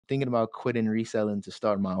thinking about quitting reselling to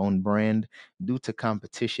start my own brand due to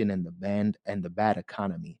competition and the bad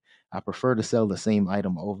economy. I prefer to sell the same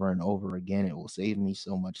item over and over again. It will save me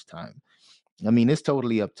so much time. I mean, it's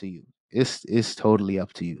totally up to you. It's totally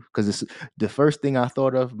up to you because it's the first thing I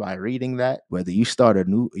thought of by reading that. Whether you start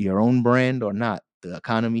your own brand or not, the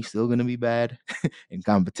economy's still gonna be bad, and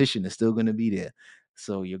competition is still gonna be there.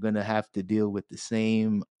 So you're gonna have to deal with the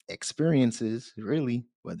same experiences, really,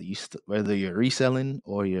 whether you're reselling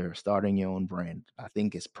or you're starting your own brand. I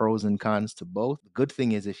think it's pros and cons to both. The good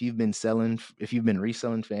thing is if you've been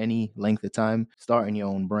reselling for any length of time, starting your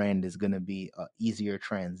own brand is going to be a easier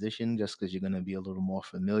transition just because you're going to be a little more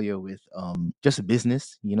familiar with just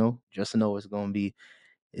business. Just know it's going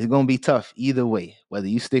to be tough either way, whether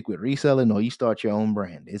you stick with reselling or you start your own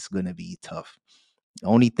brand. It's going to be tough. The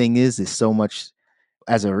only thing is so much.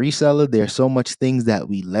 As a reseller, there's so much things that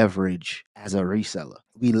we leverage as a reseller.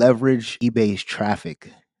 We leverage eBay's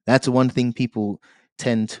traffic. That's one thing people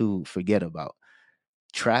tend to forget about.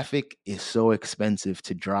 Traffic is so expensive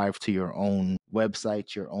to drive to your own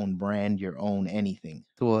website, your own brand, your own anything.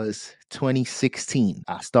 It was 2016.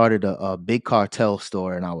 I started a big cartel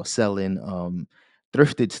store and I was selling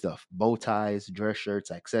thrifted stuff, bow ties, dress shirts,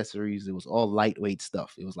 accessories. It was all lightweight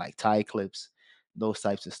stuff. It was like tie clips, those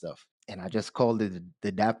types of stuff. And I just called it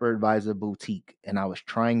the Dapper Advisor Boutique. And I was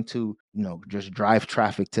trying to, just drive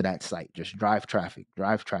traffic to that site, just drive traffic,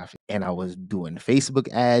 drive traffic. And I was doing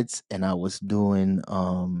Facebook ads and I was doing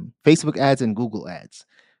Facebook ads and Google ads.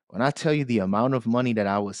 When I tell you the amount of money that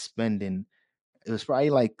I was spending, it was probably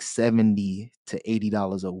like $70 to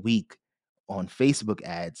 $80 a week on Facebook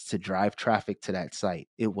ads to drive traffic to that site.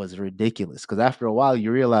 It was ridiculous because after a while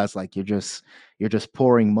you realize like you're just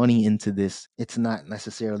pouring money into this. It's not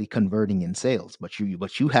necessarily converting in sales, but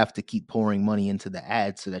you have to keep pouring money into the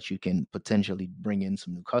ads so that you can potentially bring in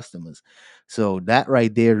some new customers. So that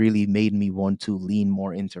right there really made me want to lean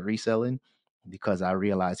more into reselling because I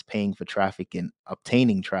realized paying for traffic and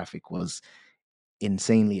obtaining traffic was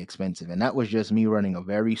insanely expensive. And that was just me running a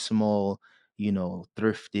very small,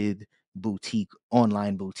 thrifted boutique,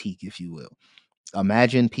 online boutique, if you will.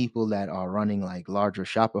 Imagine people that are running like larger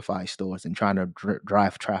Shopify stores and trying to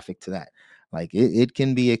drive traffic to that. Like it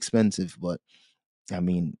can be expensive, but I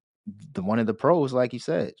mean, the one of the pros, like you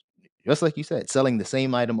said, just like you said, selling the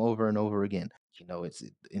same item over and over again. It's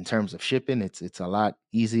in terms of shipping, it's a lot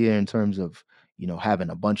easier in terms of having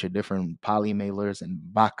a bunch of different poly mailers and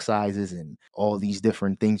box sizes and all these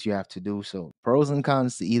different things you have to do. So pros and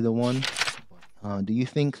cons to either one. Do you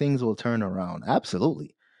think things will turn around?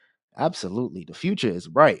 Absolutely. Absolutely. The future is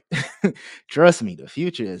bright. Trust me, the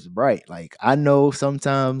future is bright. Like I know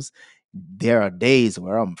sometimes there are days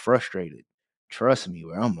where I'm frustrated. Trust me,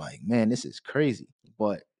 where I'm like, man, this is crazy.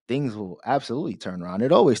 But things will absolutely turn around.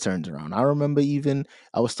 It always turns around. I remember even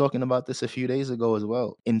I was talking about this a few days ago as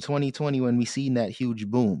well. In 2020, when we seen that huge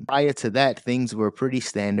boom. Prior to that, things were pretty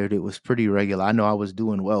standard. It was pretty regular. I know I was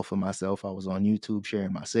doing well for myself. I was on YouTube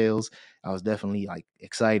sharing my sales. I was definitely like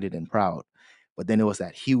excited and proud. But then it was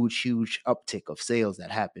that huge uptick of sales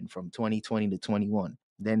that happened from 2020 to 21.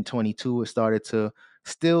 Then 22, it started to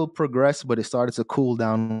still progress, but it started to cool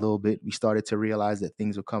down a little bit. We started to realize that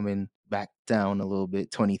things were coming back down a little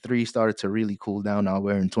bit. 23 started to really cool down. Now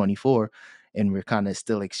we're in 24 and we're kind of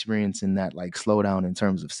still experiencing that like slowdown in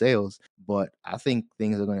terms of sales. But I think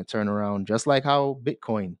things are going to turn around just like how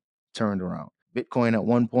Bitcoin turned around. Bitcoin at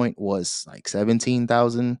one point was like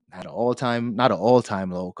 17,000 at an not an all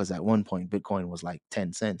time low, because at one point Bitcoin was like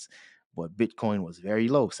 10 cents, but Bitcoin was very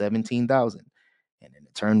low, 17,000. And then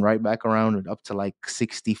it turned right back around and up to like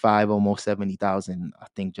 65, almost 70,000, I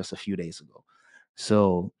think just a few days ago.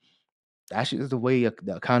 So that's just the way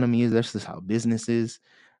the economy is. That's just how business is.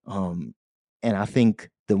 Um, and I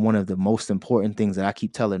think that one of the most important things that I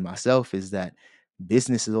keep telling myself is that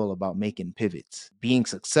business is all about making pivots. Being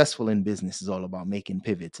successful in business is all about making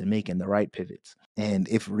pivots and making the right pivots. And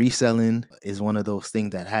if reselling is one of those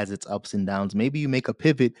things that has its ups and downs, maybe you make a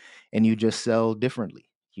pivot and you just sell differently.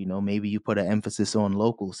 Maybe you put an emphasis on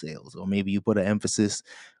local sales, or maybe you put an emphasis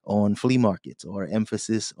on flea markets, or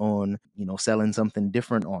emphasis on, selling something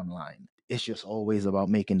different online. It's just always about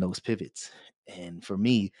making those pivots. And for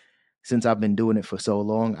me, since I've been doing it for so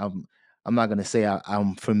long, I'm not gonna say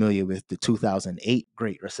I'm familiar with the 2008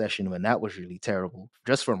 Great Recession when that was really terrible.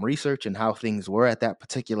 Just from research and how things were at that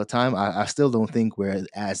particular time, I still don't think we're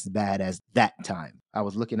as bad as that time. I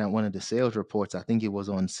was looking at one of the sales reports. I think it was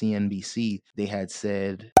on CNBC. They had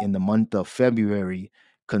said in the month of February,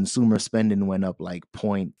 consumer spending went up like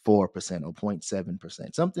 0.4% or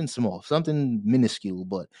 0.7%, something small, something minuscule,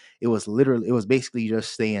 but it was basically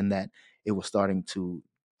just saying that it was starting to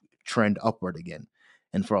trend upward again.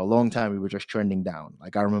 And for a long time, we were just trending down.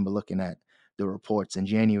 Like I remember looking at the reports in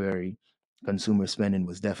January, consumer spending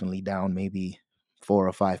was definitely down, maybe 4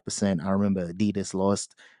 or 5%. I remember Adidas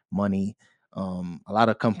lost money. A lot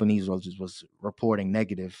of companies was reporting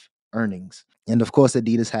negative earnings. And of course,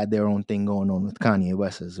 Adidas had their own thing going on with Kanye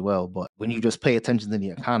West as well. But when you just pay attention to the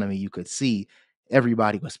economy, you could see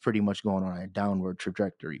everybody was pretty much going on a downward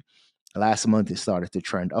trajectory. Last month, it started to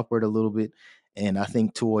trend upward a little bit. And I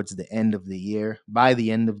think towards the end of the year, by the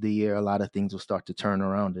end of the year, a lot of things will start to turn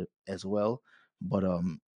around as well. But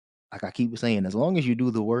like I keep saying, as long as you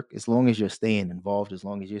do the work, as long as you're staying involved, as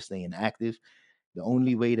long as you're staying active, the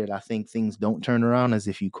only way that I think things don't turn around is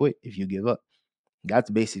if you quit, if you give up. That's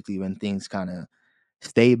basically when things kind of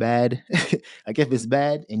stay bad. Like if it's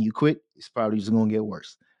bad and you quit, it's probably just gonna get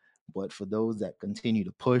worse. But for those that continue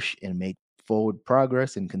to push and make forward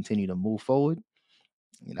progress and continue to move forward,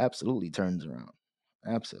 it absolutely turns around.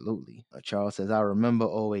 Absolutely. Charles says, I remember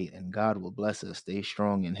 '08, and God will bless us. Stay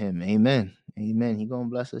strong in him. Amen. Amen. He gonna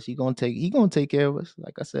bless us. He gonna take care of us.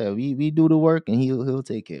 Like I said, we do the work and he'll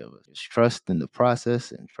take care of us. Just trust in the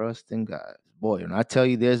process and trust in God. Boy, and I tell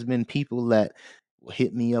you, there's been people that will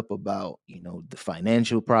hit me up about, the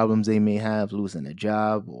financial problems they may have, losing a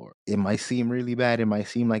job, or it might seem really bad. It might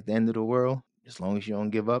seem like the end of the world. As long as you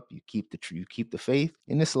don't give up, you keep the faith,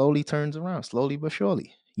 and it slowly turns around, slowly but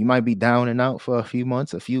surely. You might be down and out for a few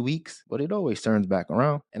months, a few weeks, but it always turns back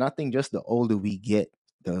around. And I think just the older we get,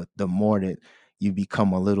 the more that you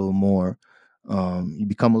become a little more,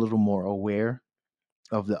 aware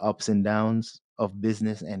of the ups and downs of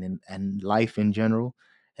business and life in general.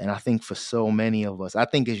 And I think for so many of us, I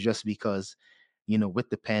think it's just because, with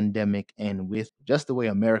the pandemic and with just the way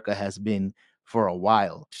America has been for a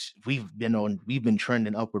while, we've been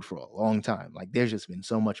trending upward for a long time. Like there's just been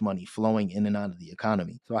so much money flowing in and out of the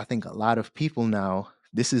economy. So I think a lot of people now,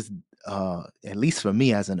 this is at least for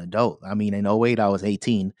me as an adult. I mean, in '08 I was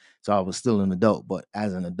 18, so I was still an adult, but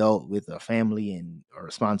as an adult with a family and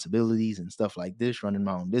responsibilities and stuff like this, running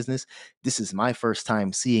my own business, this is my first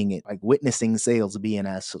time seeing it, like witnessing sales being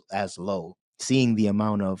as low, seeing the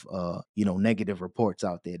amount of negative reports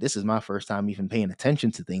out there. This is my first time even paying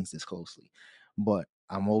attention to things this closely. But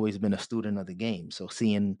I'm always been a student of the game. So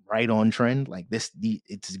seeing right on trend like this,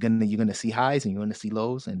 you're gonna see highs and you're gonna see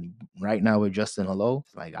lows. And right now we're just in a low.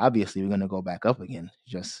 Like obviously we're gonna go back up again.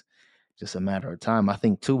 Just a matter of time. I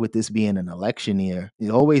think too, with this being an election year,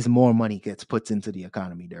 there's always more money gets put into the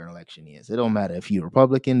economy during election years. It don't matter if you're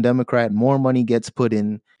Republican, Democrat, more money gets put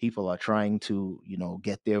in. People are trying to,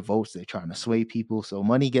 get their votes. They're trying to sway people. So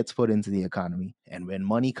money gets put into the economy. And when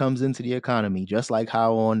money comes into the economy, just like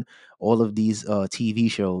how on all of these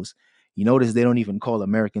TV shows, you notice they don't even call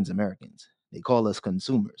Americans Americans. They call us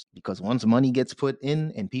consumers because once money gets put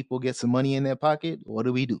in and people get some money in their pocket, what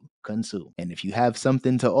do? Consume. And if you have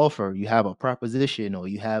something to offer, you have a proposition or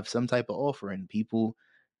you have some type of offer and people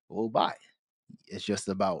will buy. It's just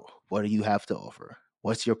about what do you have to offer?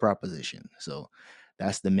 What's your proposition? So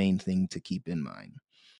that's the main thing to keep in mind.